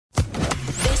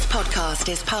podcast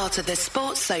is part of the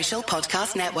Sports Social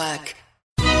Podcast Network.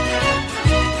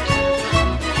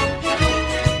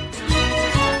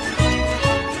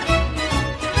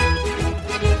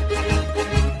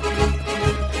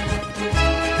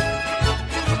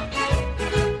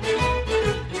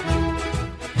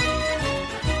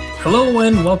 Hello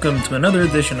and welcome to another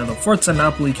edition of the Forza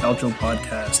Napoli Calcio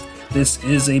podcast. This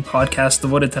is a podcast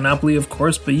devoted to Napoli, of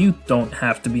course, but you don't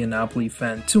have to be a Napoli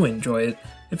fan to enjoy it.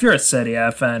 If you're a Serie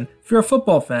A fan, if you're a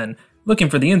football fan, looking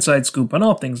for the inside scoop on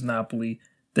all things Napoli,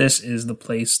 this is the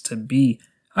place to be.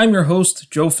 I'm your host,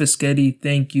 Joe Fischetti.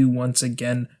 Thank you once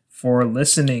again for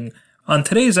listening. On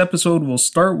today's episode, we'll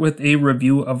start with a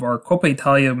review of our Coppa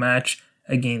Italia match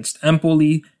against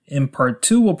Empoli. In part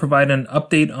 2, we'll provide an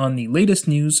update on the latest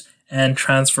news and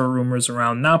transfer rumors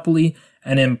around Napoli.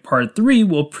 And in part 3,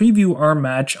 we'll preview our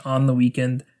match on the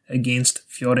weekend against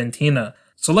Fiorentina.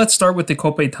 So let's start with the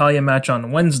Coppa Italia match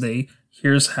on Wednesday.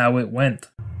 Here's how it went.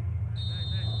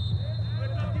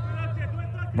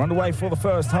 Run away for the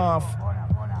first half.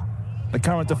 The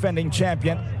current defending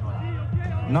champion,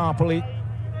 Napoli,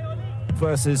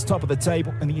 versus top of the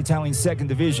table in the Italian second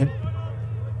division.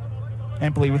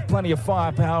 Empoli with plenty of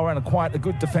firepower and quite a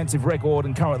good defensive record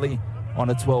and currently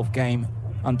on a 12-game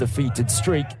undefeated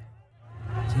streak.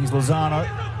 He's Lozano,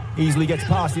 easily gets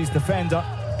past his defender.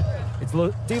 It's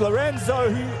Di Lorenzo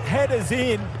who headers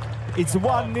in. It's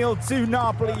 1-0 to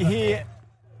Napoli here.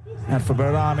 And for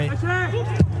Berami,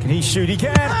 can he shoot? He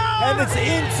can, and it's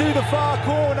into the far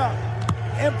corner.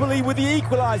 Empoli with the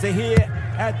equaliser here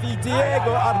at the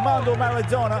Diego Armando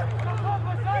Maradona.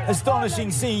 Astonishing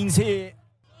scenes here.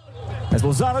 As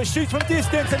Lozano shoots from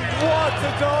distance, and what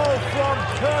a goal from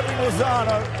Kirby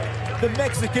Lozano, the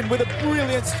Mexican with a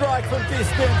brilliant strike from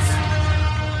distance.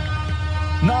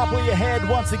 Napoli ahead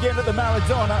once again at the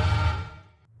Maradona.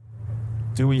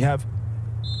 Do we have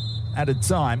added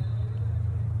time?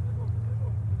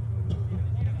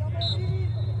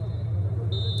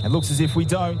 It looks as if we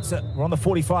don't. We're on the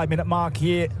 45-minute mark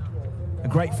here. A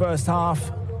great first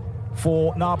half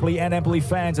for Napoli and Empoli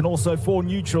fans, and also for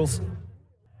neutrals.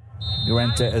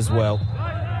 Llorente as well,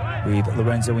 with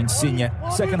Lorenzo Insigne.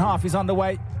 Second half is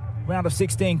underway. Round of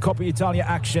 16 Coppa Italia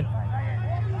action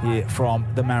here from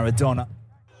the Maradona.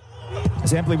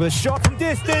 As Empoli with a shot from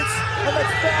distance, and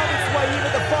that's found its way in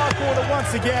at the far corner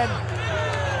once again.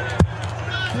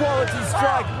 Quality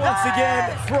strike once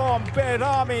again from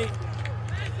Berami.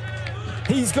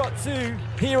 He's got two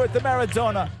here at the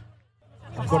Maradona.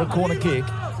 I've got a corner kick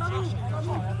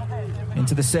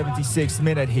into the 76th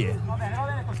minute here.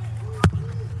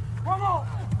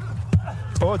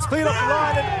 Oh, it's cleared off the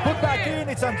line and put back in.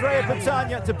 It's Andrea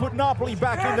Petagna to put Napoli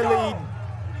back in the lead.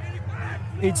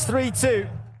 It's 3-2.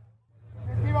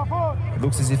 It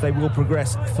looks as if they will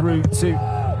progress through to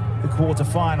the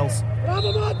quarterfinals.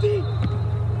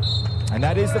 And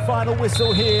that is the final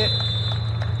whistle here.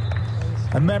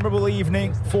 A memorable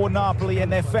evening for Napoli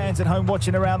and their fans at home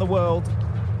watching around the world.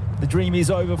 The dream is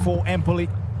over for Empoli.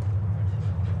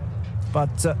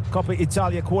 But Coppa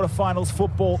Italia quarterfinals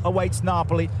football awaits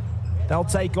Napoli. They'll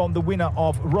take on the winner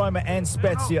of Roma and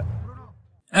Spezia.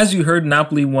 As you heard,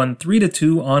 Napoli won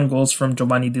 3-2 on goals from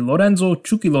Giovanni Di Lorenzo,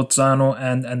 Chucky Lozano,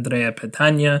 and Andrea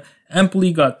Petagna.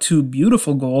 Empoli got two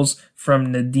beautiful goals from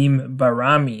Nedim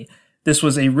Barami. This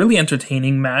was a really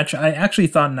entertaining match. I actually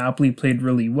thought Napoli played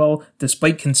really well,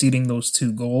 despite conceding those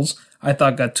two goals. I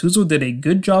thought Gattuso did a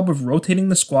good job of rotating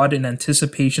the squad in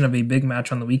anticipation of a big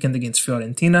match on the weekend against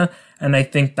Fiorentina, and I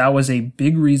think that was a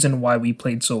big reason why we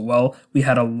played so well. We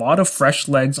had a lot of fresh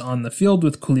legs on the field,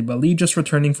 with Koulibaly just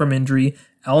returning from injury,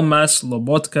 Elmas,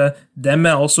 Lobotka, Demme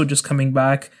also just coming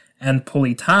back, and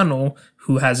Politano,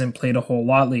 who hasn't played a whole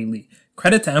lot lately.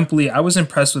 Credit to Empoli, I was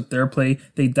impressed with their play.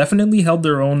 They definitely held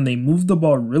their own, they moved the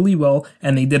ball really well,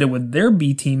 and they did it with their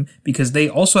B team because they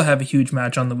also have a huge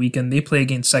match on the weekend. They play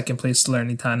against second place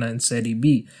Salernitana in Serie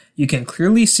B. You can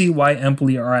clearly see why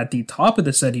Empoli are at the top of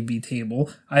the Serie B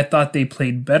table. I thought they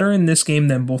played better in this game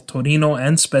than both Torino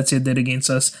and Spezia did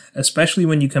against us, especially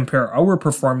when you compare our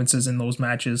performances in those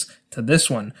matches to this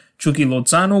one. Chucky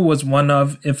Lozano was one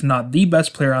of, if not the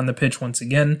best player on the pitch once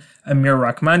again. Amir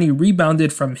Rahmani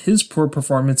rebounded from his poor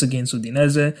performance against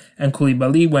Udinese, and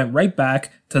Koulibaly went right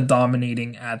back to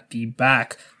dominating at the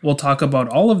back. We'll talk about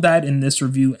all of that in this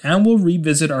review, and we'll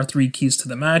revisit our three keys to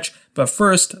the match, but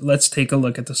first, let's take a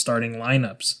look at the starting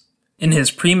lineups. In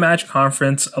his pre-match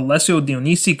conference, Alessio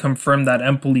Dionisi confirmed that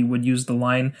Empoli would use the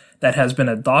line that has been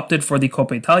adopted for the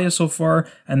Coppa Italia so far,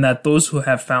 and that those who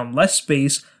have found less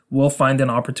space will find an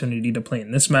opportunity to play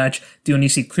in this match.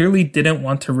 Dionisi clearly didn't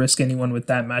want to risk anyone with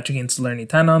that match against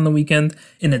Salernitana on the weekend.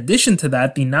 In addition to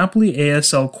that, the Napoli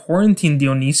ASL quarantined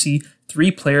Dionisi, 3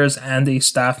 players and a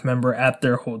staff member at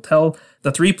their hotel.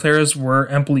 The 3 players were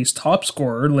Empoli's top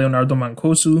scorer, Leonardo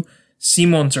Mancosu,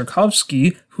 Simon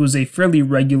Zerkowski, who's a fairly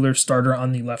regular starter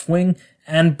on the left wing,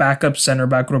 and backup center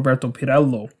back Roberto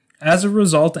Pirello. As a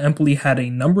result, Empoli had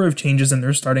a number of changes in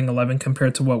their starting 11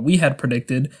 compared to what we had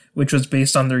predicted, which was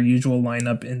based on their usual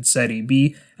lineup in Serie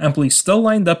B. Empoli still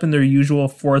lined up in their usual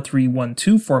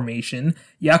 4-3-1-2 formation.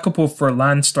 Jacopo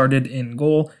Furlan started in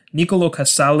goal. Nicolo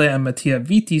Casale and Mattia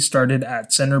Vitti started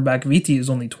at center back. Vitti is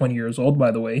only 20 years old, by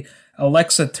the way.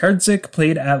 Alexa Terzic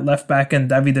played at left back and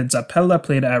Davide Zappella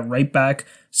played at right back.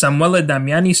 Samuele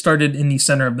Damiani started in the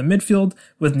center of the midfield,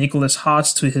 with Nicolas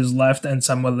Haas to his left and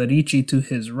Samuele Ricci to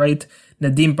his right.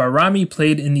 Nadim Barami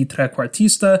played in the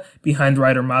trequartista behind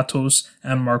Ryder Matos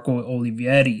and Marco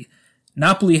Olivieri.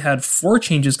 Napoli had 4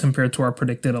 changes compared to our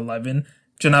predicted 11.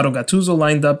 Gennaro Gattuso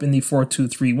lined up in the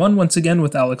 4-2-3-1 once again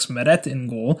with Alex Meret in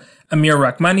goal. Amir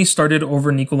Rahmani started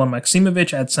over Nikola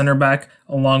Maksimovic at center back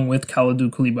along with Kalidou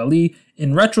Koulibaly.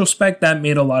 In retrospect, that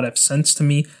made a lot of sense to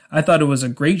me. I thought it was a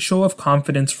great show of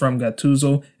confidence from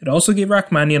Gattuso. It also gave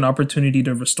Rahmani an opportunity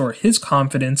to restore his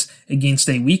confidence against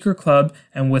a weaker club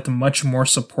and with much more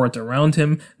support around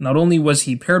him. Not only was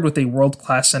he paired with a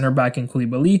world-class center back in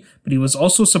Koulibaly, but he was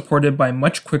also supported by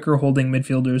much quicker holding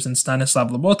midfielders in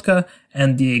Stanislav Lobotka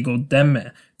and Diego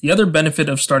Demme. The other benefit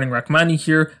of starting Rahmani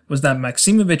here was that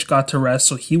Maksimovic got to rest,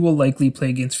 so he will likely play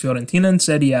against Fiorentina in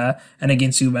Serie A and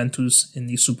against Juventus in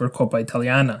the Supercoppa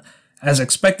Italiana. As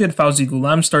expected, Fauzi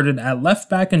Goulam started at left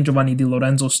back and Giovanni Di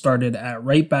Lorenzo started at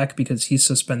right back because he's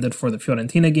suspended for the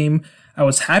Fiorentina game. I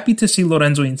was happy to see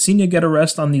Lorenzo Insigne get a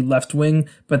rest on the left wing,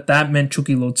 but that meant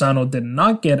Chucky Lozano did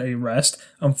not get a rest.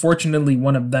 Unfortunately,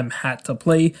 one of them had to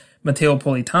play. Matteo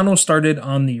Politano started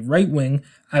on the right wing.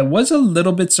 I was a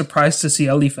little bit surprised to see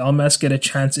Elif Elmas get a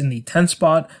chance in the 10th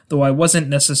spot, though I wasn't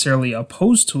necessarily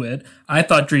opposed to it. I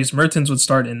thought Dries Mertens would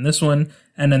start in this one,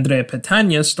 and Andrea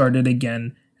Petagna started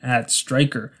again at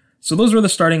striker. So those were the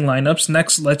starting lineups.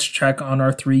 Next, let's check on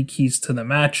our 3 keys to the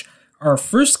match. Our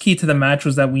first key to the match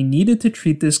was that we needed to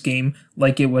treat this game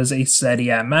like it was a Serie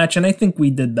A match, and I think we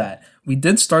did that. We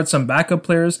did start some backup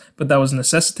players, but that was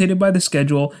necessitated by the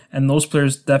schedule, and those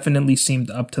players definitely seemed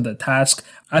up to the task.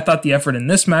 I thought the effort in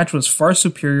this match was far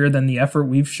superior than the effort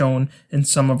we've shown in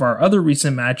some of our other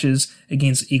recent matches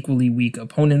against equally weak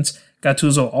opponents.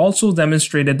 Gattuso also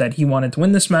demonstrated that he wanted to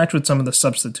win this match with some of the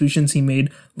substitutions he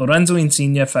made. Lorenzo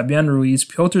Insigne, Fabian Ruiz,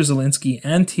 Piotr Zielinski,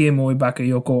 and Tiemoué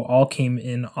Bakayoko all came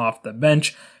in off the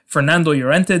bench. Fernando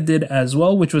Llorente did as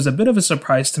well, which was a bit of a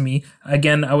surprise to me.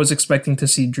 Again, I was expecting to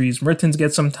see Dries Mertens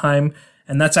get some time,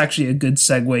 and that's actually a good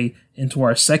segue into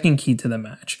our second key to the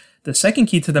match. The second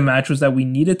key to the match was that we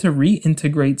needed to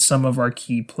reintegrate some of our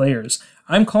key players.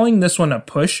 I'm calling this one a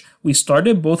push. We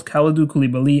started both Kalidou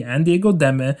Koulibaly and Diego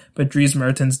Demme, but Dries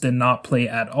Mertens did not play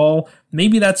at all.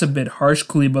 Maybe that's a bit harsh.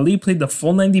 Koulibaly played the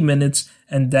full 90 minutes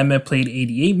and Demme played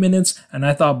 88 minutes, and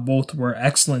I thought both were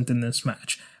excellent in this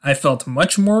match. I felt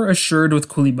much more assured with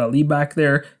Koulibaly back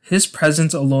there. His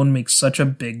presence alone makes such a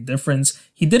big difference.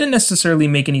 He didn't necessarily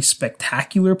make any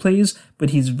spectacular plays,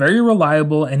 but he's very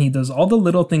reliable and he does all the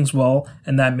little things well,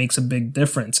 and that makes a big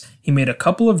difference. He made a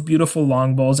couple of beautiful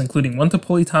long balls, including one to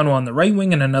Politano on the right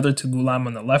wing and another to Goulam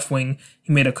on the left wing.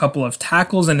 He made a couple of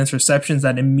tackles and interceptions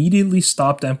that immediately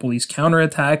stopped Empoli's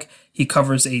counterattack. He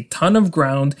covers a ton of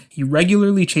ground. He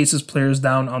regularly chases players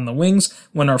down on the wings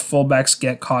when our fullbacks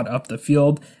get caught up the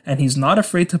field, and he's not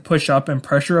afraid to push up and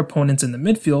pressure opponents in the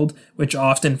midfield, which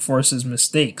often forces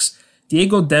mistakes.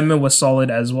 Diego Demme was solid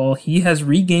as well. He has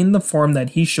regained the form that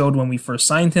he showed when we first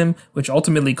signed him, which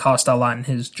ultimately cost a lot in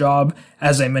his job.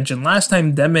 As I mentioned last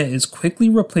time, Demme is quickly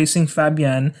replacing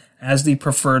Fabian as the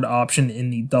preferred option in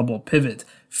the double pivot.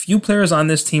 Few players on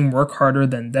this team work harder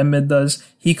than Demme does.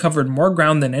 He covered more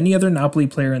ground than any other Napoli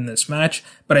player in this match,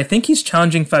 but I think he's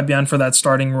challenging Fabian for that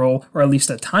starting role, or at least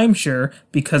a timeshare,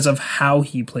 because of how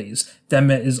he plays.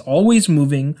 Demme is always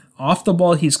moving. Off the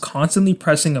ball, he's constantly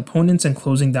pressing opponents and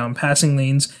closing down passing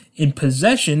lanes. In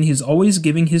possession, he's always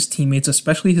giving his teammates,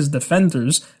 especially his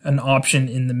defenders, an option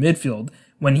in the midfield.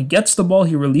 When he gets the ball,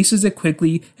 he releases it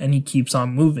quickly and he keeps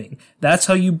on moving. That's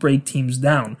how you break teams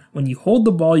down. When you hold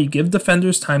the ball, you give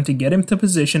defenders time to get into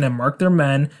position and mark their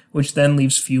man, which then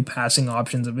leaves few passing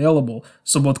options available.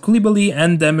 So both Koulibaly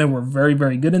and Demme were very,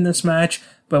 very good in this match,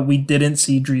 but we didn't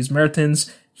see Dries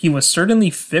Mertens. He was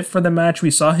certainly fit for the match. We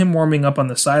saw him warming up on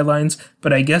the sidelines,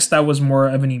 but I guess that was more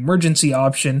of an emergency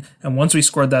option, and once we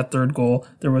scored that third goal,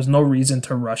 there was no reason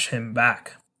to rush him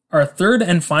back. Our third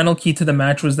and final key to the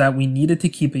match was that we needed to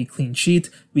keep a clean sheet.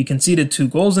 We conceded 2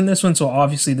 goals in this one, so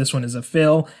obviously this one is a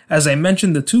fail. As I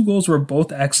mentioned, the 2 goals were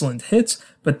both excellent hits,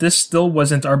 but this still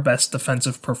wasn't our best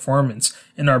defensive performance.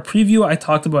 In our preview, I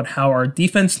talked about how our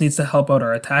defense needs to help out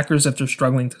our attackers if they're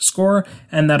struggling to score,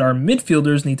 and that our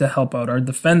midfielders need to help out our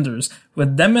defenders.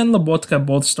 With Deme and Lobotka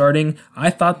both starting, I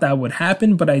thought that would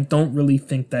happen, but I don't really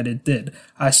think that it did.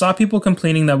 I saw people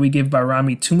complaining that we gave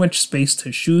Barami too much space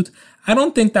to shoot. I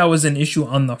don't think that was an issue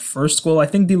on the first goal. I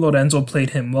think Di Lorenzo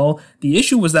played him well. The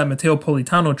issue was that Matteo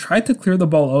Politano tried to clear the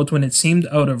ball out when it seemed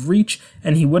out of reach,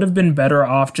 and he would have been better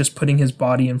off just putting his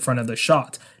body in front of the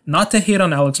shot. Not to hate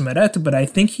on Alex Meret, but I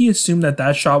think he assumed that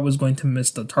that shot was going to miss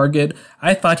the target.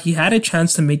 I thought he had a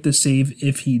chance to make the save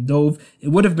if he dove. It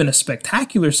would have been a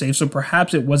spectacular save, so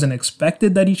perhaps it wasn't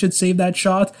expected that he should save that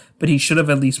shot, but he should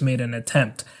have at least made an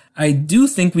attempt. I do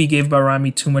think we gave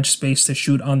Barami too much space to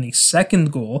shoot on the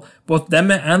second goal. Both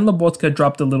Deme and Lobotka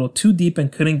dropped a little too deep and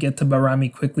couldn't get to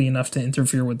Barami quickly enough to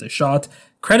interfere with the shot.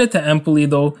 Credit to Empoli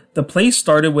though, the play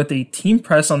started with a team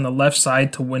press on the left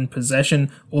side to win possession.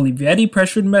 Olivieri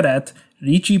pressured Meret,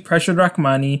 Ricci pressured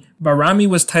Rachmani, Barami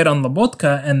was tight on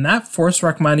Lobotka, and that forced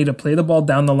Rachmani to play the ball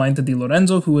down the line to Di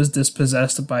Lorenzo, who was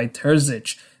dispossessed by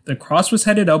Terzic. The cross was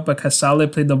headed out, but Casale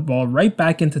played the ball right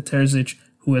back into Terzic,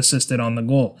 who assisted on the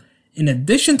goal. In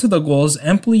addition to the goals,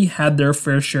 Empoli had their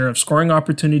fair share of scoring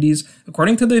opportunities.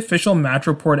 According to the official match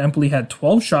report, Empoli had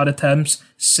 12 shot attempts,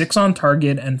 6 on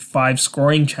target, and 5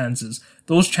 scoring chances.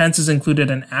 Those chances included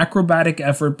an acrobatic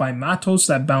effort by Matos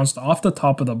that bounced off the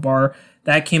top of the bar.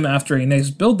 That came after a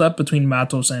nice build-up between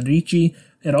Matos and Ricci.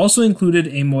 It also included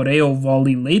a Moreo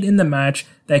volley late in the match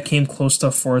that came close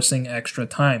to forcing extra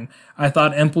time. I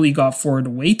thought Empoli got forward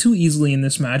way too easily in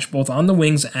this match, both on the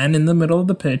wings and in the middle of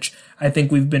the pitch. I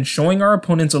think we've been showing our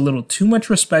opponents a little too much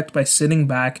respect by sitting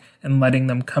back and letting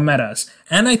them come at us.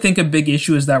 And I think a big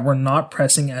issue is that we're not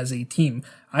pressing as a team.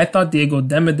 I thought Diego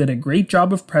Deme did a great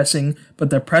job of pressing, but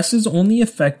the press is only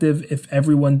effective if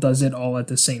everyone does it all at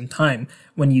the same time.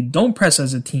 When you don't press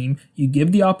as a team, you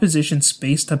give the opposition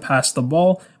space to pass the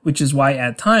ball, which is why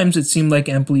at times it seemed like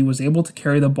Empoli was able to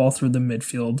carry the ball through the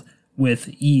midfield with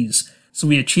ease. So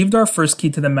we achieved our first key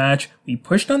to the match. We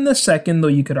pushed on the second, though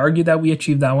you could argue that we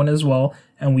achieved that one as well,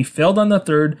 and we failed on the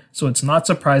third, so it's not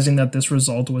surprising that this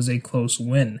result was a close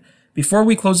win. Before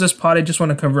we close this pod, I just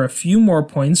want to cover a few more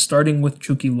points, starting with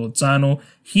Chucky Lozano.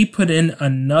 He put in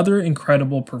another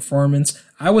incredible performance.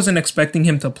 I wasn't expecting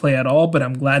him to play at all, but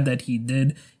I'm glad that he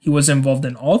did. He was involved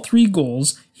in all 3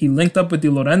 goals. He linked up with Di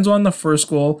Lorenzo on the first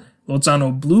goal.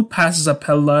 Lozano blew past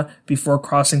Zappella before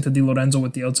crossing to Di Lorenzo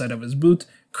with the outside of his boot.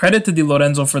 Credit to Di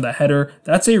Lorenzo for the header.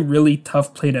 That's a really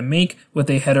tough play to make with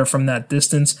a header from that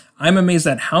distance. I'm amazed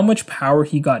at how much power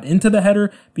he got into the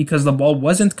header because the ball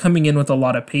wasn't coming in with a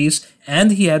lot of pace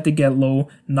and he had to get low,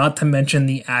 not to mention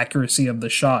the accuracy of the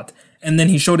shot. And then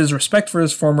he showed his respect for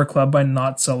his former club by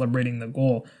not celebrating the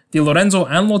goal. Di Lorenzo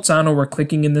and Lozano were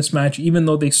clicking in this match even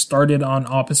though they started on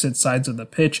opposite sides of the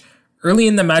pitch. Early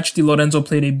in the match, Di Lorenzo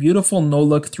played a beautiful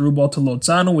no-look through ball to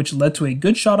Lozano, which led to a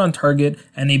good shot on target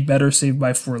and a better save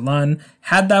by Furlan.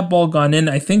 Had that ball gone in,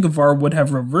 I think VAR would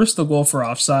have reversed the goal for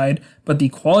offside, but the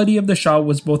quality of the shot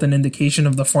was both an indication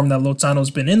of the form that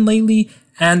Lozano's been in lately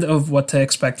and of what to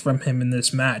expect from him in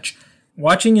this match.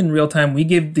 Watching in real time, we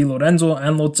gave Di Lorenzo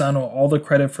and Lozano all the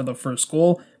credit for the first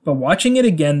goal, but watching it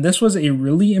again, this was a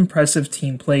really impressive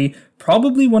team play,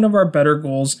 probably one of our better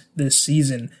goals this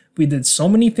season. We did so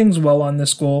many things well on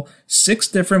this goal. 6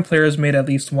 different players made at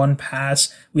least one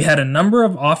pass. We had a number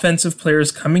of offensive players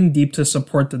coming deep to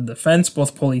support the defense.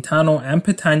 Both Politano and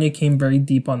Petagna came very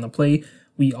deep on the play.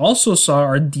 We also saw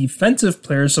our defensive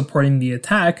players supporting the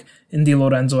attack in Di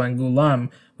Lorenzo and Gulam.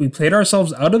 We played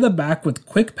ourselves out of the back with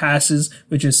quick passes,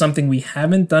 which is something we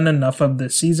haven't done enough of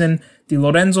this season. Di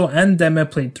Lorenzo and Deme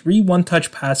played 3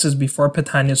 one-touch passes before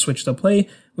Petagna switched the play,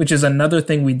 which is another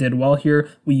thing we did well here.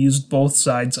 We used both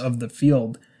sides of the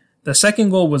field. The second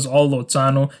goal was all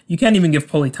Lozano. You can't even give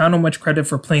Politano much credit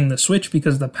for playing the switch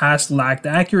because the pass lacked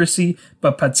accuracy,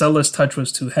 but Pazzella's touch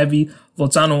was too heavy.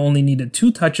 Lozano only needed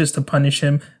 2 touches to punish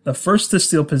him, the first to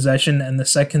steal possession and the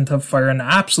second to fire an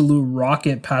absolute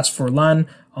rocket past Furlan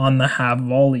on the half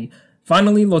volley.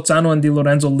 Finally, Lozano and Di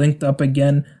Lorenzo linked up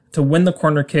again to win the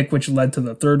corner kick, which led to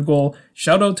the third goal.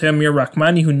 Shout out to Amir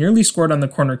Rachmani, who nearly scored on the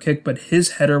corner kick, but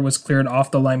his header was cleared off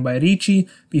the line by Ricci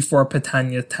before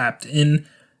Petagna tapped in.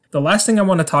 The last thing I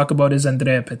want to talk about is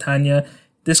Andrea Petagna.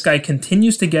 This guy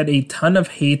continues to get a ton of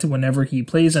hate whenever he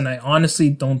plays, and I honestly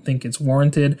don't think it's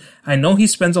warranted. I know he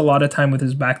spends a lot of time with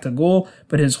his back to goal,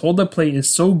 but his hold-up play is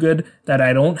so good that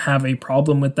I don't have a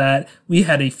problem with that. We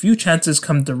had a few chances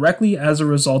come directly as a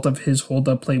result of his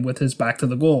hold-up play with his back to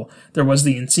the goal. There was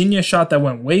the Insigne shot that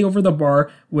went way over the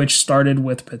bar, which started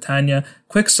with Petagna.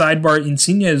 Quick sidebar,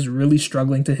 Insigne is really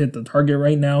struggling to hit the target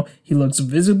right now. He looks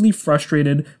visibly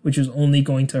frustrated, which is only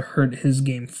going to hurt his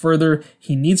game further.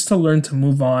 He needs to learn to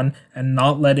move on and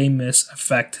not let a miss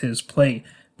affect his play.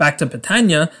 Back to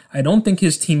Petagna, I don't think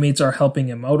his teammates are helping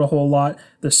him out a whole lot.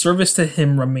 The service to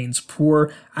him remains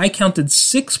poor. I counted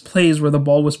 6 plays where the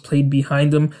ball was played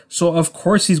behind him, so of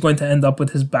course he's going to end up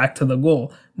with his back to the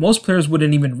goal. Most players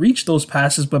wouldn't even reach those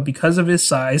passes, but because of his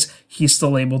size, he's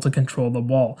still able to control the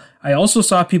ball. I also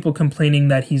saw people complaining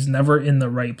that he's never in the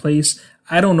right place.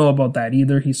 I don't know about that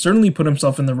either. He certainly put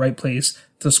himself in the right place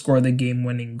to score the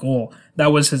game-winning goal.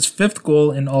 That was his 5th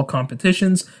goal in all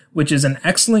competitions, which is an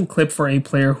excellent clip for a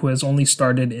player who has only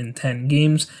started in 10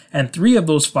 games, and 3 of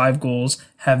those 5 goals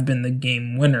have been the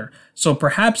game winner. So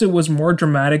perhaps it was more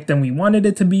dramatic than we wanted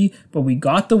it to be, but we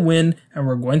got the win, and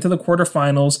we're going to the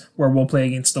quarterfinals, where we'll play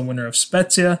against the winner of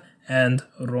Spezia and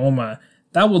Roma.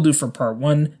 That will do for part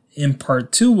 1. In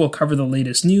part 2, we'll cover the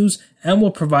latest news, and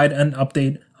we'll provide an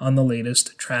update on the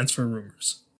latest transfer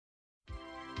rumors.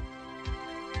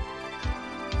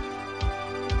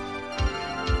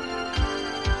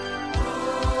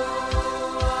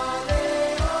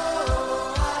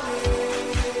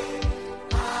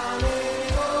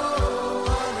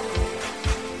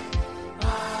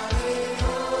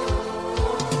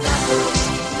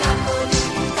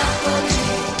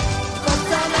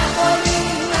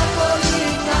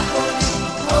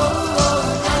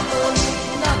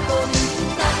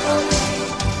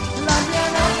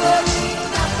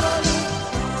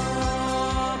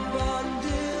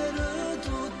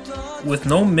 With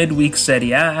no midweek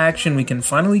Serie A action, we can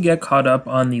finally get caught up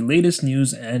on the latest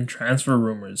news and transfer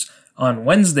rumors. On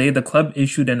Wednesday, the club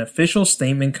issued an official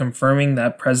statement confirming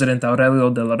that President Aurelio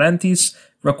De Laurentiis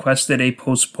requested a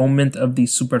postponement of the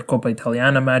Supercoppa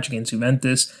Italiana match against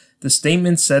Juventus. The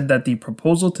statement said that the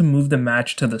proposal to move the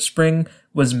match to the spring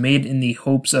was made in the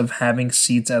hopes of having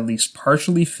seats at least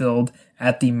partially filled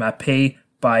at the Mapei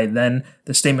by then.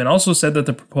 The statement also said that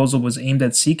the proposal was aimed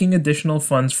at seeking additional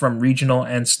funds from regional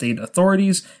and state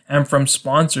authorities and from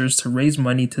sponsors to raise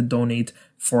money to donate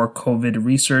for COVID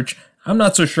research. I'm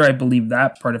not so sure I believe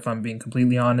that part, if I'm being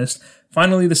completely honest.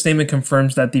 Finally, the statement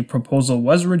confirms that the proposal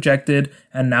was rejected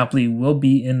and Napoli will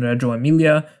be in Reggio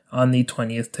Emilia on the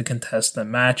 20th to contest the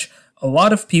match. A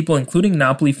lot of people, including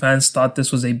Napoli fans, thought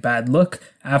this was a bad look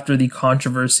after the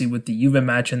controversy with the Juve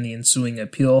match and the ensuing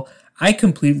appeal. I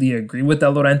completely agree with De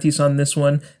Laurentiis on this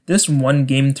one. This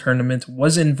one-game tournament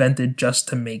was invented just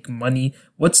to make money.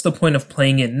 What's the point of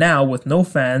playing it now with no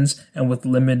fans and with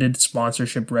limited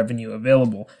sponsorship revenue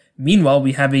available? Meanwhile,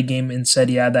 we have a game in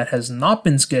Serie A that has not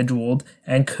been scheduled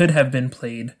and could have been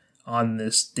played on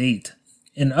this date.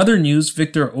 In other news,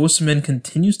 Victor Osimhen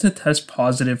continues to test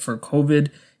positive for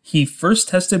COVID. He first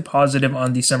tested positive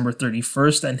on December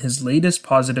 31st, and his latest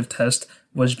positive test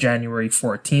was January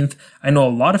 14th. I know a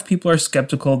lot of people are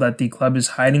skeptical that the club is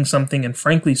hiding something, and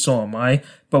frankly, so am I,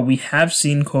 but we have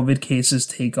seen COVID cases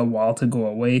take a while to go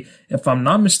away. If I'm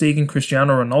not mistaken,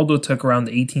 Cristiano Ronaldo took around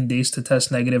 18 days to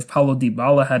test negative. Paulo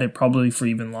Dybala had it probably for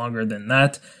even longer than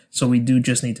that, so we do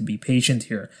just need to be patient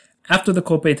here. After the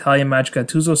Coppa Italia match,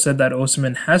 Gattuso said that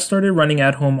Osimhen has started running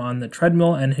at home on the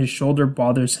treadmill and his shoulder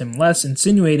bothers him less,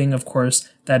 insinuating, of course,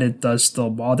 that it does still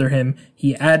bother him.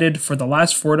 He added, for the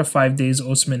last 4 to 5 days,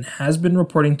 Osimhen has been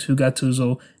reporting to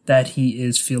Gattuso that he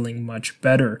is feeling much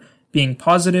better. Being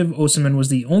positive, Osimhen was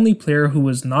the only player who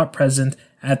was not present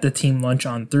at the team lunch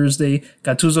on Thursday.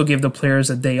 Gattuso gave the players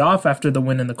a day off after the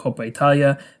win in the Coppa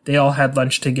Italia. They all had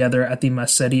lunch together at the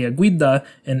Masseria Guida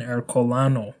in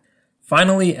Ercolano.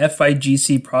 Finally,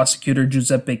 FIGC prosecutor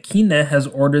Giuseppe Chine has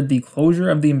ordered the closure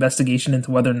of the investigation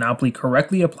into whether Napoli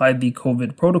correctly applied the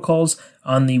COVID protocols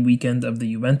on the weekend of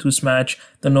the Juventus match.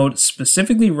 The note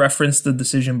specifically referenced the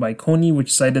decision by CONI,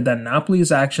 which cited that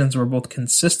Napoli's actions were both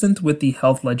consistent with the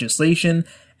health legislation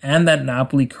and that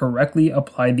Napoli correctly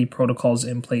applied the protocols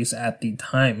in place at the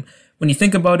time. When you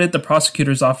think about it, the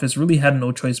prosecutor's office really had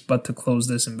no choice but to close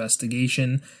this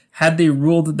investigation. Had they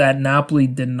ruled that Napoli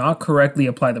did not correctly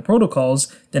apply the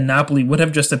protocols, then Napoli would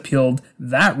have just appealed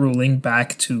that ruling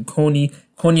back to CONI.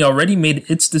 CONI already made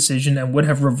its decision and would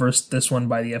have reversed this one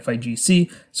by the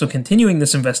FIGC, so continuing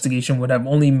this investigation would have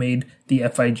only made the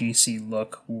FIGC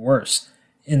look worse.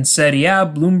 In Serie A,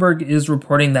 Bloomberg is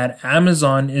reporting that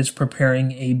Amazon is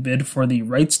preparing a bid for the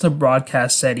rights to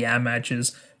broadcast Serie A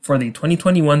matches for the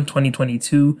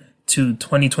 2021-2022 to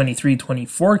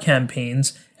 2023-24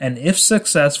 campaigns, and if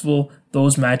successful,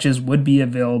 those matches would be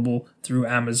available through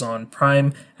Amazon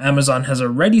Prime. Amazon has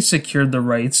already secured the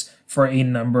rights for a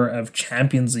number of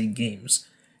Champions League games.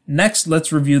 Next,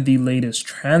 let's review the latest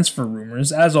transfer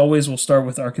rumors. As always, we'll start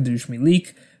with Arkadiusz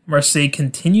Milik. Marseille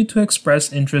continued to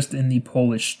express interest in the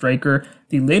Polish striker.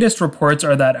 The latest reports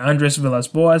are that Andres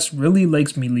Villas-Boas really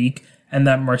likes Milik and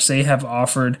that Marseille have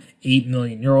offered 8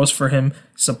 million euros for him.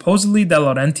 Supposedly, De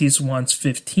Laurentiis wants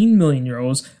 15 million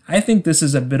euros. I think this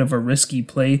is a bit of a risky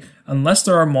play unless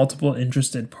there are multiple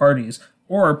interested parties.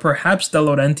 Or perhaps De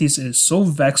Laurentiis is so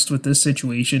vexed with this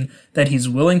situation that he's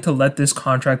willing to let this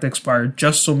contract expire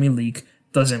just so Milik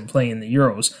doesn't play in the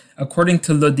Euros. According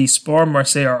to Le Disport,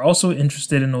 Marseille are also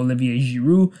interested in Olivier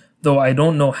Giroud, though I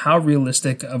don't know how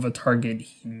realistic of a target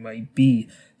he might be.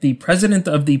 The president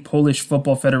of the Polish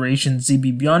Football Federation,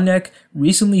 Zibi Bioniek,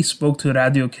 recently spoke to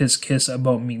Radio Kiss Kiss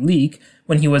about Milik.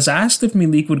 When he was asked if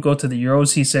Milik would go to the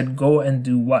Euros, he said, "Go and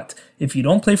do what? If you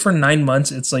don't play for 9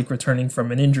 months, it's like returning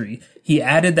from an injury." He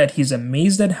added that he's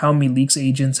amazed at how Milik's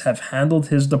agents have handled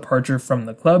his departure from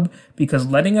the club, because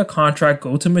letting a contract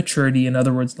go to maturity, in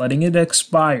other words, letting it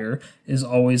expire, is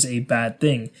always a bad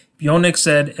thing. Bioniek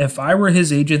said, "If I were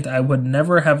his agent, I would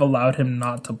never have allowed him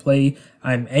not to play.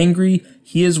 I'm angry.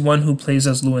 He is one who plays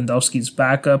as Lewandowski's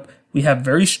backup. We have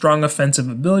very strong offensive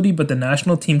ability, but the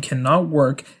national team cannot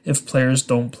work if players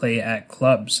don't play at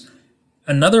clubs."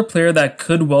 Another player that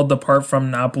could well depart from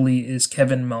Napoli is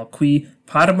Kevin Malcuit.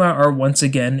 Parma are once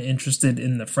again interested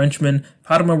in the Frenchman.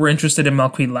 Parma were interested in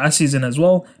Malcuit last season as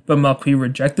well, but Malcuit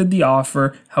rejected the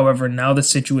offer. However, now the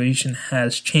situation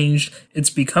has changed. It's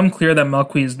become clear that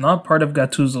Malcuit is not part of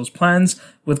Gattuso's plans,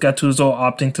 with Gattuso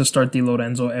opting to start Di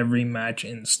Lorenzo every match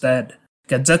instead.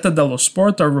 Gazzetta dello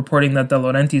Sport are reporting that De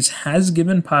Laurentiis has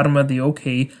given Parma the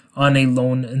okay on a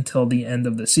loan until the end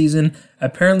of the season.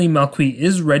 Apparently, Malcuit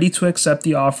is ready to accept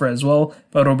the offer as well,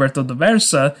 but Roberto De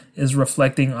Versa is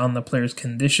reflecting on the player's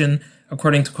condition.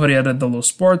 According to Corriere dello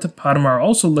Sport, Parma are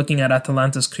also looking at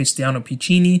Atalanta's Cristiano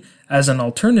Piccini as an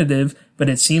alternative, but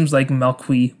it seems like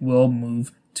Malcuit will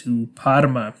move to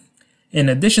Parma. In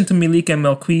addition to Milik and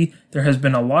Malcuit, there has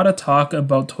been a lot of talk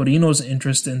about Torino's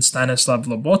interest in Stanislav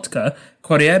Lobotka.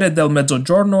 Corriere del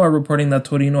Mezzogiorno are reporting that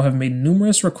Torino have made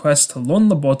numerous requests to loan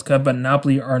Lobotka, but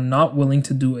Napoli are not willing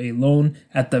to do a loan.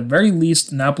 At the very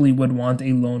least, Napoli would want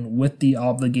a loan with the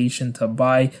obligation to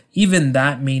buy. Even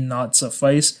that may not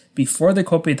suffice. Before the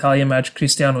Coppa Italia match,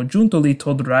 Cristiano Giuntoli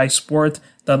told Rai Sport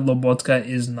that Lobotka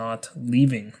is not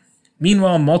leaving.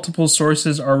 Meanwhile, multiple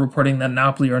sources are reporting that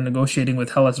Napoli are negotiating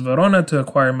with Hellas Verona to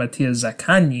acquire Mattia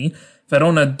Zaccagni.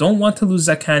 Verona don't want to lose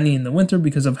Zaccagni in the winter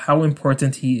because of how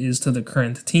important he is to the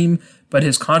current team, but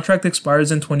his contract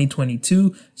expires in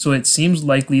 2022, so it seems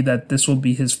likely that this will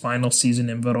be his final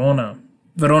season in Verona.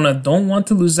 Verona don't want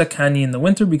to lose Zaccagni in the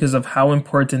winter because of how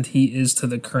important he is to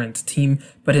the current team,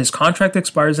 but his contract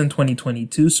expires in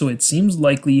 2022, so it seems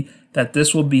likely that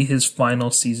this will be his final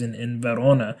season in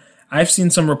Verona. I've seen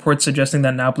some reports suggesting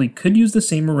that Napoli could use the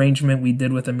same arrangement we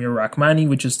did with Amir Rahmani,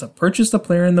 which is to purchase the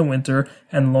player in the winter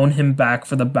and loan him back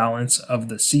for the balance of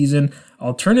the season.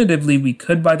 Alternatively, we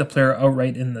could buy the player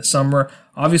outright in the summer.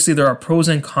 Obviously, there are pros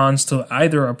and cons to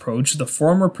either approach. The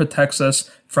former protects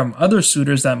us from other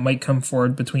suitors that might come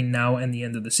forward between now and the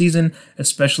end of the season,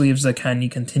 especially if Zaccagni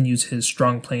continues his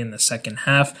strong play in the second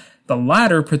half. The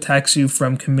latter protects you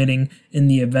from committing in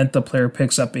the event the player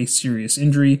picks up a serious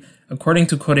injury. According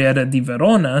to Corriere di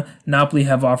Verona, Napoli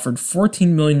have offered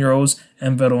 14 million euros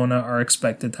and Verona are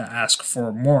expected to ask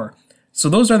for more. So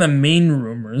those are the main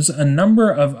rumors. A number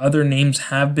of other names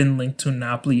have been linked to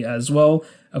Napoli as well.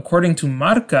 According to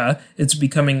Marca, it's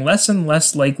becoming less and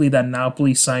less likely that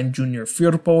Napoli sign Junior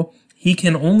Firpo. He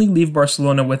can only leave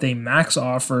Barcelona with a max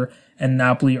offer and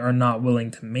Napoli are not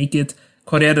willing to make it.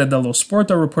 Corriere dello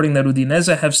Sport are reporting that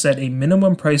Udinese have set a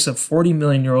minimum price of 40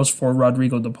 million euros for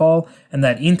Rodrigo De Paul and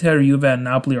that Inter, Juve, and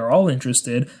Napoli are all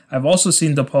interested. I've also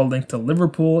seen De Paul linked to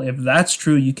Liverpool. If that's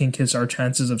true, you can kiss our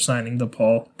chances of signing De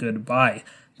Paul goodbye.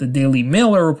 The Daily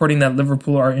Mail are reporting that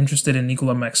Liverpool are interested in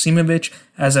Nikola Maksimovic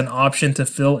as an option to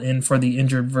fill in for the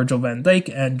injured Virgil van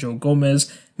Dijk and Joe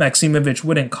Gomez. Maksimovic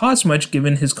wouldn't cost much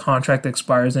given his contract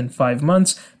expires in 5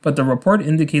 months, but the report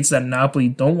indicates that Napoli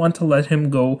don't want to let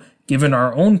him go given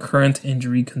our own current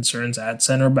injury concerns at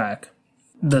center back.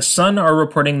 The Sun are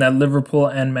reporting that Liverpool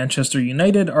and Manchester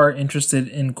United are interested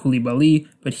in Koulibaly,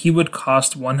 but he would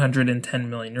cost 110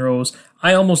 million euros.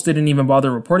 I almost didn't even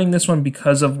bother reporting this one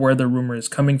because of where the rumor is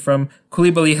coming from.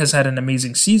 Koulibaly has had an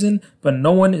amazing season, but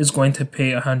no one is going to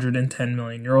pay 110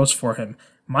 million euros for him.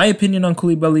 My opinion on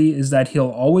Koulibaly is that he'll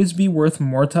always be worth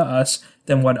more to us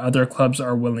than what other clubs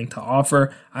are willing to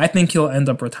offer. I think he'll end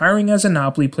up retiring as a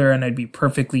Napoli player, and I'd be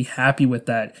perfectly happy with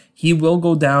that. He will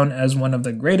go down as one of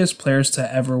the greatest players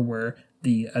to ever wear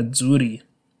the Azzurri.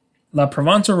 La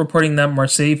Provence are reporting that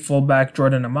Marseille fullback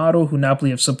Jordan Amaro, who Napoli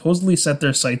have supposedly set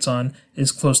their sights on,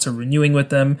 is close to renewing with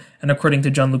them, and according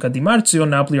to Gianluca Di Marzio,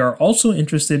 Napoli are also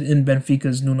interested in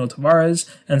Benfica's Nuno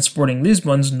Tavares and Sporting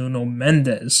Lisbon's Nuno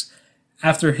Mendes.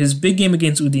 After his big game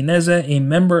against Udinese, a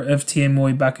member of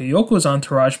Tiemoué Bakayoko's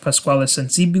entourage, Pasquale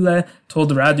Sensibile,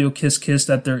 told Radio Kiss Kiss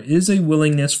that there is a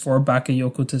willingness for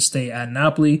Bakayoko to stay at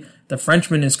Napoli. The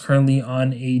Frenchman is currently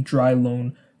on a dry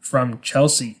loan from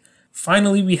Chelsea.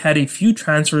 Finally, we had a few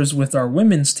transfers with our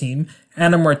women's team.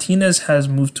 Anna Martinez has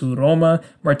moved to Roma.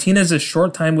 Martinez's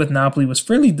short time with Napoli was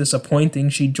fairly disappointing.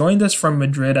 She joined us from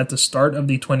Madrid at the start of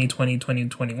the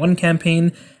 2020-2021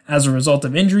 campaign. As a result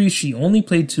of injuries, she only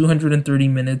played 230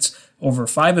 minutes over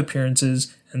 5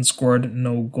 appearances and scored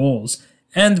no goals.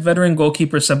 And veteran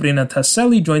goalkeeper Sabrina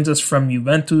Tasselli joins us from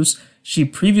Juventus. She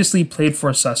previously played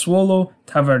for Sassuolo,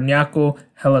 Tavernacco,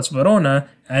 Hellas Verona,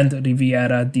 and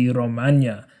Riviera di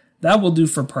Romagna. That will do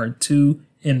for part 2.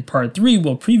 In part 3,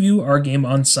 we'll preview our game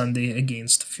on Sunday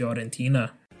against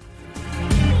Fiorentina.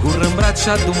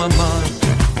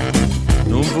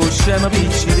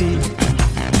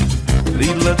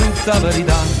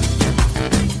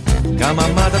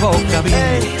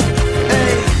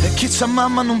 Chi c'ha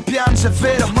mamma non piange, è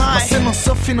vero, ma se non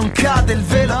soffi non cade il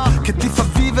velo che ti fa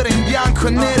vivere in bianco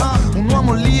e nero. Un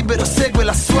uomo libero segue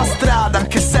la sua strada,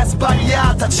 anche se è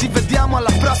sbagliata. Ci vediamo alla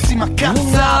prossima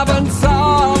cazzata. Non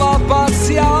pensavo a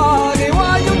passare,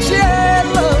 vuoi un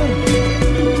cielo.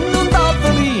 Non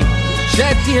t'ho lì,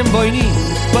 c'è tempo in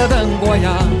per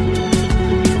inguaiare.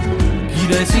 Chi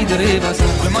desidereva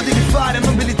sapere quei modi di fare,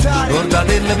 non militare.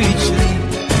 Guardate la piccina.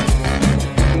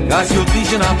 Casio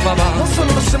dice a papà, non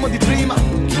sono lo scemo di prima.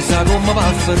 Chissà come va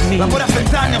a farmi. L'amore a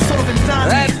 20 anni, ho solo 20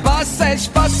 anni. E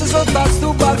passa sotto a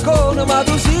sto balcone, ma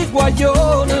tu sei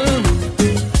guaglione.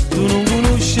 Tu non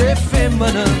conosci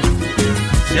femmina,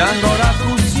 sei ancora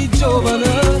così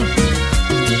giovane.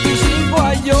 Tu sei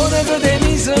guaglione che te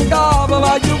mi si in capo,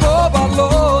 va giù con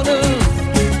pallone.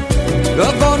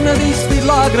 Che donna di sti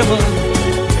lacrime,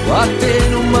 a te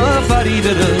non mi fa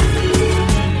ridere.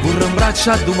 Un braccio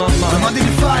a tua mamma, quei modi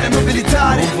di fare, non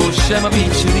militare. Non può scema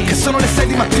piccini, che sono le 6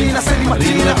 di mattina, 6 di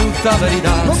mattina. Tutta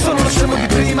verità, non sono lo scemo di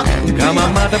prima, di prima. Che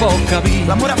mamma te può capire.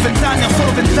 L'amore a 20 anni, ho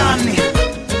solo 20 anni.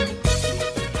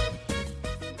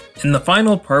 In the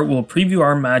final part, we'll preview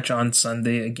our match on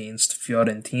Sunday against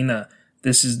Fiorentina.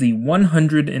 This is the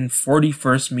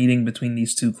 141st meeting between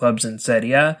these two clubs in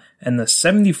Serie A, and the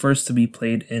 71st to be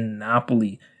played in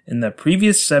Napoli. In the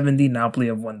previous 70, Napoli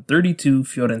have won 32,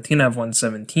 Fiorentina have won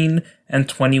 17, and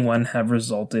 21 have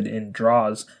resulted in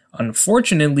draws.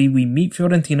 Unfortunately, we meet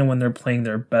Fiorentina when they're playing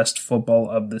their best football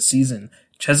of the season.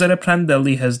 Cesare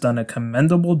Prandelli has done a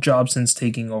commendable job since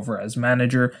taking over as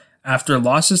manager. After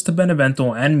losses to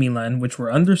Benevento and Milan, which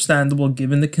were understandable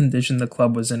given the condition the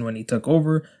club was in when he took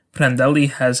over, Prandelli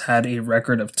has had a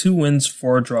record of 2 wins,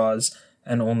 4 draws,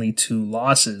 and only 2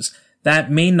 losses.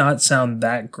 That may not sound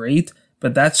that great,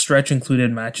 but that stretch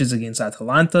included matches against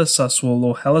Atalanta,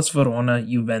 Sassuolo, Hellas Verona,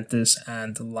 Juventus,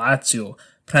 and Lazio.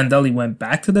 Prandelli went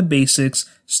back to the basics,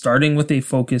 starting with a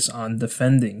focus on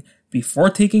defending.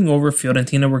 Before taking over,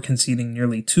 Fiorentina were conceding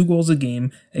nearly 2 goals a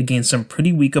game against some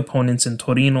pretty weak opponents in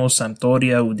Torino,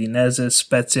 Sampdoria, Udinese,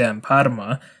 Spezia, and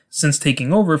Parma. Since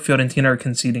taking over, Fiorentina are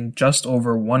conceding just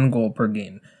over 1 goal per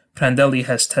game. Prandelli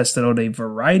has tested out a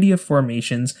variety of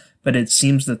formations, but it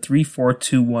seems the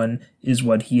 3-4-2-1 is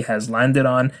what he has landed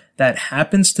on. That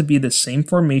happens to be the same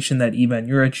formation that Ivan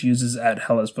Juric uses at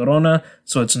Hellas Verona,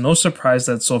 so it's no surprise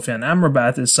that Sofian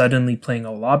Amrabat is suddenly playing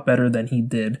a lot better than he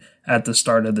did at the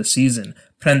start of the season.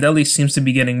 Prandelli seems to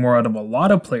be getting more out of a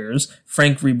lot of players.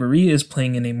 Frank Ribéry is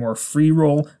playing in a more free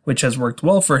role, which has worked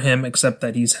well for him, except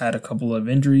that he's had a couple of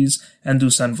injuries, and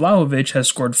Dusan Vlahovic has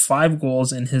scored 5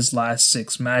 goals in his last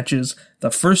 6 matches.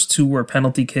 The first 2 were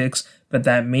penalty kicks, but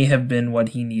that may have been what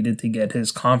he needed to get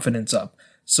his confidence up.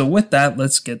 So with that,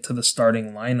 let's get to the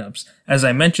starting lineups. As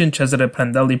I mentioned, Cesare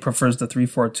Prandelli prefers the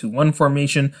 3-4-2-1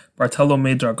 formation.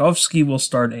 Bartolomei Dragowski will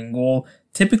start in goal.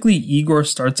 Typically, Igor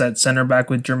starts at center back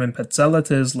with German Petzela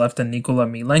to his left and Nikola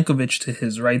Milenkovic to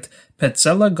his right.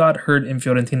 Petzela got hurt in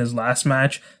Fiorentina's last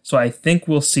match, so I think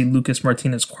we'll see Lucas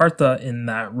Martinez Quarta in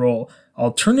that role.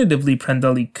 Alternatively,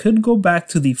 Prandelli could go back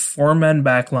to the 4-man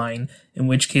back line, in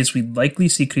which case we'd likely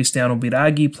see Cristiano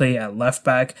Biraghi play at left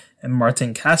back and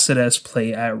Martin Cáceres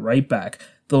play at right back.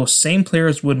 Those same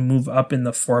players would move up in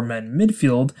the 4-man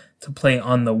midfield to play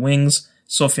on the wings,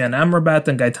 Sofian Amrabat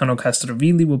and Gaetano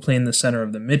Castrovilli will play in the center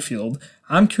of the midfield.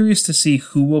 I'm curious to see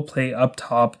who will play up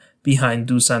top behind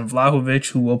Dusan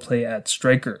Vlahovic, who will play at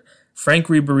striker. Frank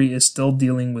Ribery is still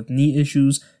dealing with knee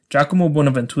issues. Giacomo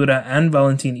Bonaventura and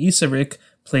Valentin Isaric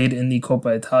played in the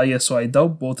Coppa Italia, so I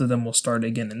doubt both of them will start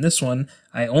again in this one.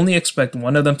 I only expect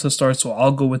one of them to start, so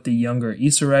I'll go with the younger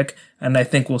Isaric, and I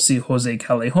think we'll see Jose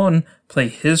Callejon play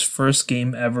his first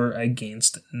game ever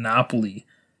against Napoli.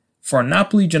 For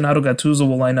Napoli, Gennaro Gattuso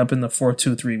will line up in the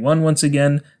 4-2-3-1 once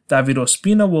again. David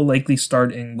Ospina will likely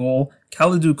start in goal.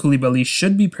 Kalidou Koulibaly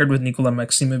should be paired with Nikola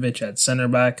Maksimovic at center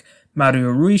back. Mario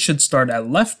Rui should start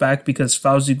at left back because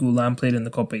Fauzi Ghoulam played in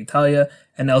the Coppa Italia,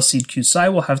 and Elseid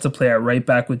Qusai will have to play at right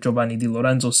back with Giovanni Di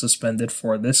Lorenzo suspended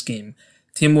for this game.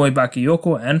 Timoe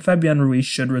Bakayoko and Fabian Ruiz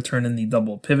should return in the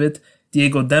double pivot.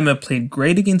 Diego Demme played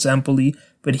great against Empoli,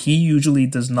 but he usually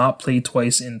does not play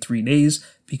twice in 3 days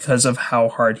because of how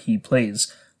hard he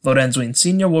plays. Lorenzo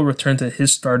Insigne will return to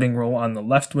his starting role on the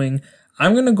left wing.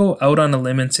 I'm going to go out on a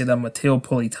limb and say that Matteo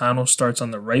Politano starts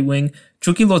on the right wing.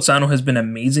 Chucky Lozano has been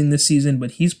amazing this season,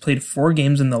 but he's played 4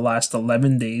 games in the last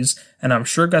 11 days, and I'm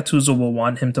sure Gattuso will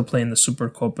want him to play in the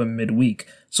Supercoppa midweek.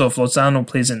 So if Lozano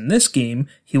plays in this game,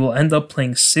 he will end up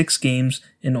playing 6 games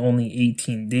in only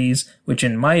 18 days, which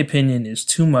in my opinion is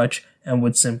too much and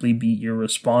would simply be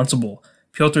irresponsible.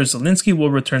 Piotr Zielinski will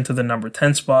return to the number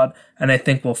 10 spot, and I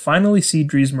think we'll finally see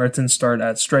Dries Mertens start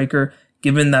at striker,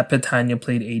 given that Petagna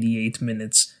played 88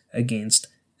 minutes against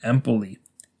Empoli.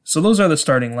 So those are the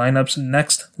starting lineups.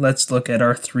 Next, let's look at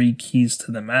our 3 keys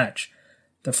to the match.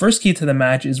 The first key to the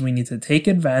match is we need to take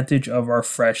advantage of our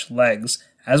fresh legs.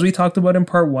 As we talked about in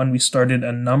part 1, we started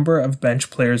a number of bench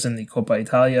players in the Coppa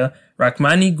Italia.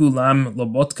 Rachmani, Ghoulam,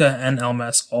 Lobotka, and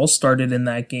Elmas all started in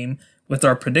that game. With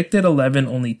our predicted 11,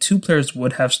 only 2 players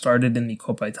would have started in the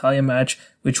Coppa Italia match,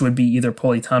 which would be either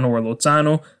Politano or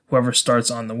Lozano, whoever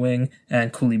starts on the wing,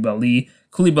 and Koulibaly.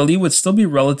 Koulibaly would still be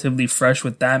relatively fresh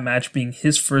with that match being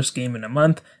his first game in a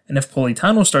month, and if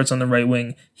Politano starts on the right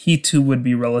wing, he too would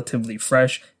be relatively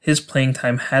fresh. His playing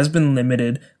time has been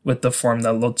limited with the form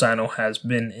that Lozano has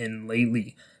been in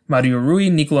lately. Mario Rui,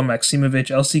 Nikola Maksimovic,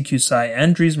 Elseid Qusai,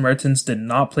 and Dries Mertens did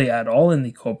not play at all in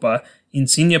the Copa.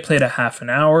 Insigne played a half an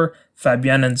hour,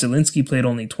 Fabian and Zielinski played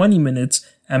only 20 minutes,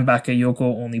 and Bakayoko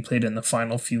only played in the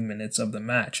final few minutes of the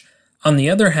match. On the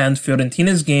other hand,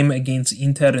 Fiorentina's game against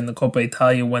Inter in the Coppa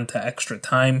Italia went to extra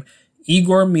time.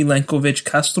 Igor, Milenkovic,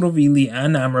 Castrovilli,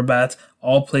 and Amrabat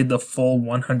all played the full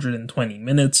 120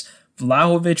 minutes.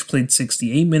 Vlahovic played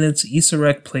 68 minutes,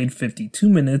 Isarek played 52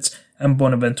 minutes, and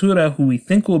Bonaventura, who we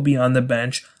think will be on the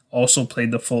bench, also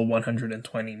played the full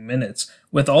 120 minutes.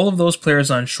 With all of those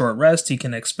players on short rest, you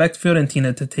can expect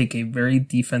Fiorentina to take a very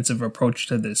defensive approach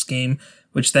to this game,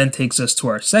 which then takes us to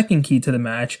our second key to the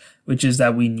match, which is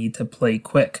that we need to play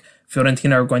quick.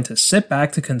 Fiorentina are going to sit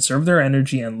back to conserve their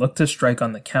energy and look to strike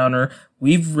on the counter.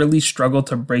 We've really struggled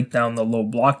to break down the low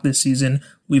block this season.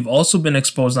 We've also been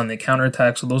exposed on the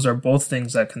counterattack, so those are both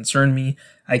things that concern me.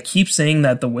 I keep saying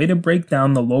that the way to break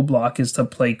down the low block is to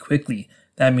play quickly.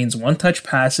 That means one-touch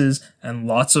passes and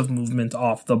lots of movement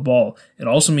off the ball. It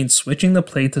also means switching the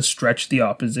play to stretch the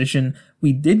opposition.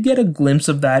 We did get a glimpse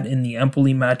of that in the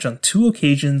Empoli match on 2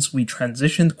 occasions. We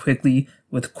transitioned quickly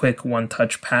with quick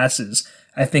one-touch passes.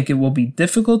 I think it will be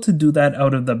difficult to do that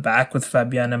out of the back with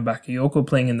Fabian and Bakayoko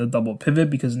playing in the double pivot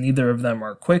because neither of them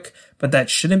are quick, but that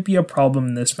shouldn't be a problem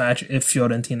in this match if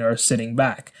Fiorentina are sitting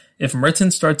back. If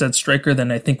Mertens starts at striker,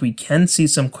 then I think we can see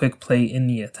some quick play in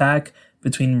the attack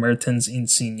between Mertens,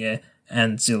 Insigne,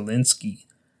 and Zielinski.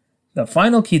 The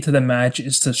final key to the match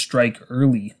is to strike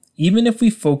early. Even if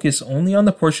we focus only on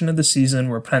the portion of the season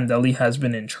where Prandelli has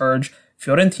been in charge,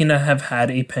 Fiorentina have had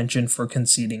a penchant for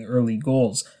conceding early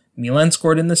goals. Milan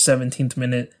scored in the 17th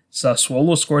minute,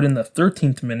 Sassuolo scored in the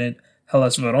 13th minute,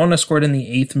 Hellas Verona scored in the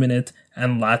 8th minute,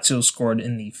 and Lazio scored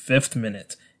in the 5th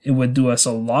minute. It would do us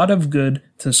a lot of good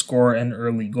to score an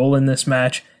early goal in this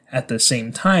match. At the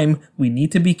same time, we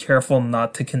need to be careful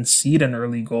not to concede an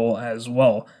early goal as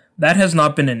well. That has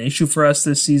not been an issue for us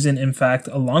this season. In fact,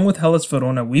 along with Hellas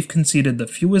Verona, we've conceded the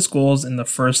fewest goals in the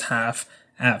first half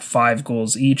at 5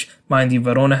 goals each. Mind you,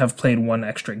 Verona have played 1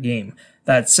 extra game.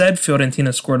 That said,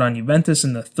 Fiorentina scored on Juventus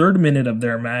in the 3rd minute of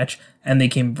their match, and they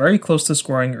came very close to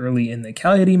scoring early in the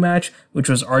Cagliari match, which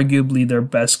was arguably their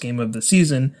best game of the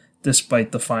season,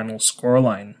 despite the final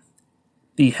scoreline.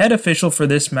 The head official for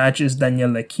this match is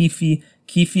Daniele Chiffi.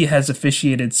 Chiffi has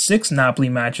officiated 6 Napoli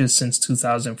matches since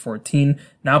 2014.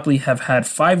 Napoli have had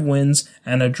 5 wins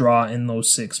and a draw in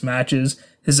those 6 matches.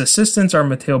 His assistants are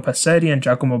Matteo Passeri and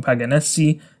Giacomo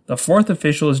Paganesi. The fourth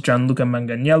official is Gianluca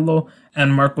Manganiello,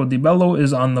 and Marco Di Bello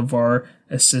is on the VAR,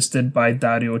 assisted by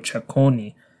Dario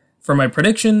Cecconi. For my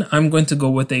prediction, I'm going to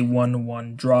go with a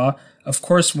 1-1 draw. Of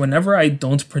course, whenever I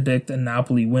don't predict a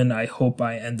Napoli win, I hope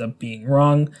I end up being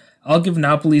wrong. I'll give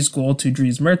Napoli's goal to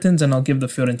Dries Mertens, and I'll give the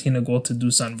Fiorentina goal to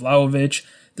Dusan Vlahovic.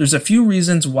 There's a few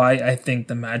reasons why I think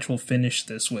the match will finish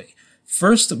this way.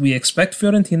 First, we expect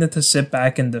Fiorentina to sit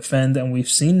back and defend, and we've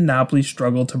seen Napoli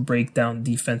struggle to break down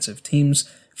defensive teams.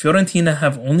 Fiorentina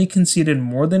have only conceded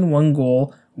more than one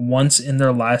goal once in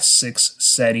their last 6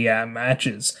 Serie A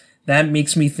matches. That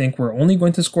makes me think we're only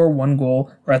going to score 1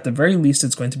 goal, or at the very least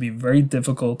it's going to be very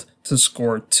difficult to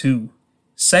score 2.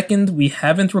 Second, we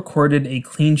haven't recorded a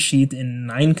clean sheet in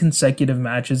 9 consecutive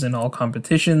matches in all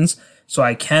competitions, so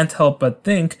I can't help but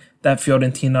think that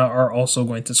Fiorentina are also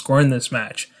going to score in this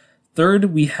match.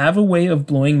 Third, we have a way of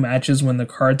blowing matches when the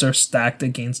cards are stacked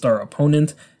against our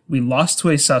opponent. We lost to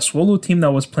a Sassuolo team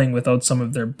that was playing without some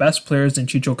of their best players in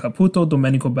Ciccio Caputo,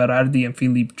 Domenico Berardi, and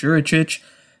Filip Juricic.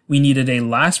 We needed a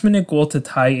last-minute goal to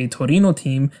tie a Torino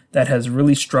team that has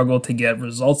really struggled to get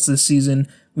results this season.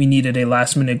 We needed a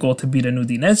last-minute goal to beat an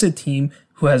Udinese team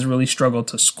who has really struggled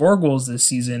to score goals this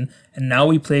season. And now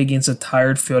we play against a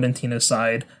tired Fiorentina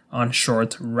side on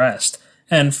short rest.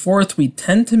 And fourth, we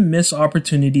tend to miss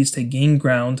opportunities to gain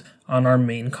ground on our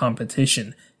main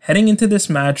competition. Heading into this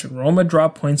match, Roma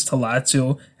drop points to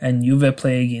Lazio and Juve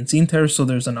play against Inter, so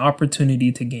there's an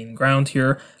opportunity to gain ground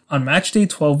here. On match day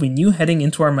 12, we knew heading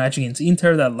into our match against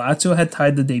Inter that Lazio had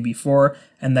tied the day before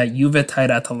and that Juve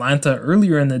tied Atalanta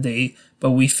earlier in the day,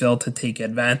 but we failed to take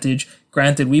advantage.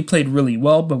 Granted, we played really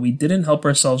well, but we didn't help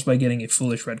ourselves by getting a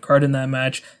foolish red card in that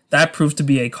match. That proved to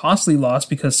be a costly loss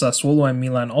because Sassuolo and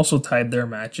Milan also tied their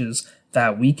matches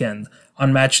that weekend.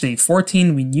 On match day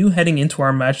 14, we knew heading into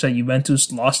our match that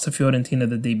Juventus lost to Fiorentina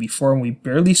the day before and we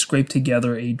barely scraped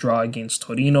together a draw against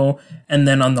Torino. And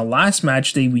then on the last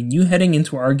match day, we knew heading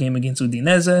into our game against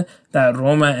Udinese that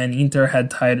Roma and Inter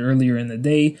had tied earlier in the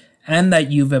day and that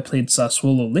Juve played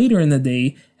Sassuolo later in the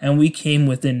day, and we came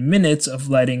within minutes of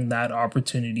letting that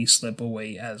opportunity slip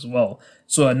away as well.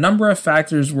 So a number of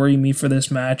factors worry me for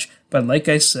this match, but like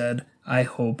I said, I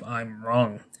hope I'm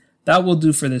wrong. That will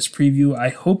do for this preview. I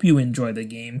hope you enjoy the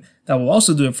game. That will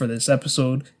also do it for this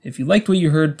episode. If you liked what you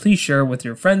heard, please share it with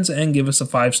your friends and give us a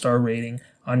 5-star rating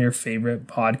on your favorite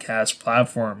podcast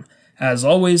platform. As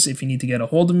always, if you need to get a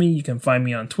hold of me, you can find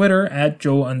me on Twitter at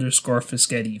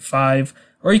Joe_Fischetti5,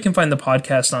 or you can find the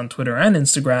podcast on Twitter and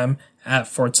Instagram at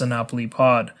Forza Napoli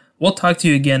Pod. We'll talk to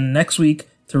you again next week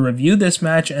to review this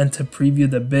match and to preview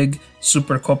the big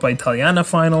Supercoppa Italiana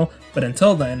final. But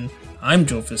until then, I'm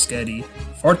Joe Fischetti.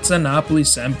 Forza Napoli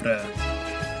sempre.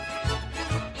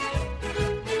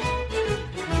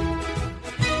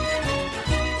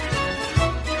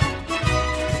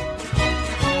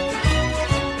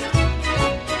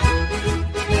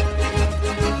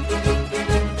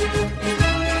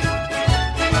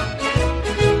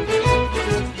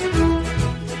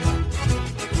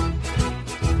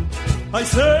 Ai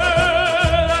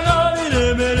sera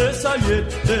navire me le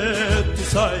sagliette, tu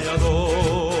sai adò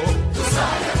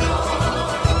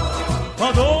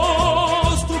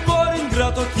sto cuore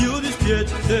ingrato chiudi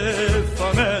spiette,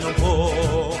 famene un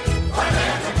po',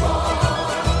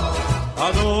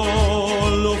 adò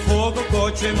lo fuoco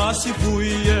coce ma si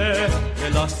fuie, e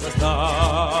lascia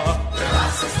sta,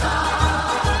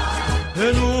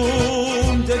 e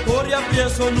non te corri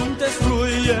appresso, non te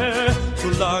struie,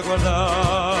 sulla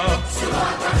guarda,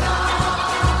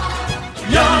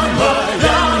 Yamma,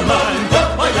 yamma,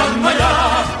 yamma, yamma,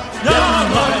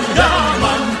 yamma, yamma,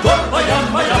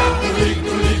 yamma, yamma,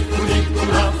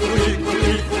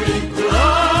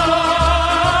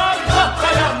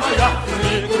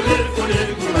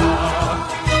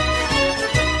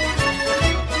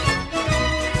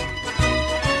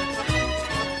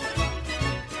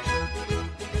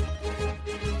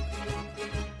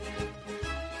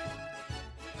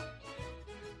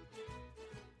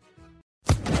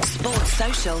 Sports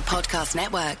Social Podcast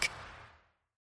Network.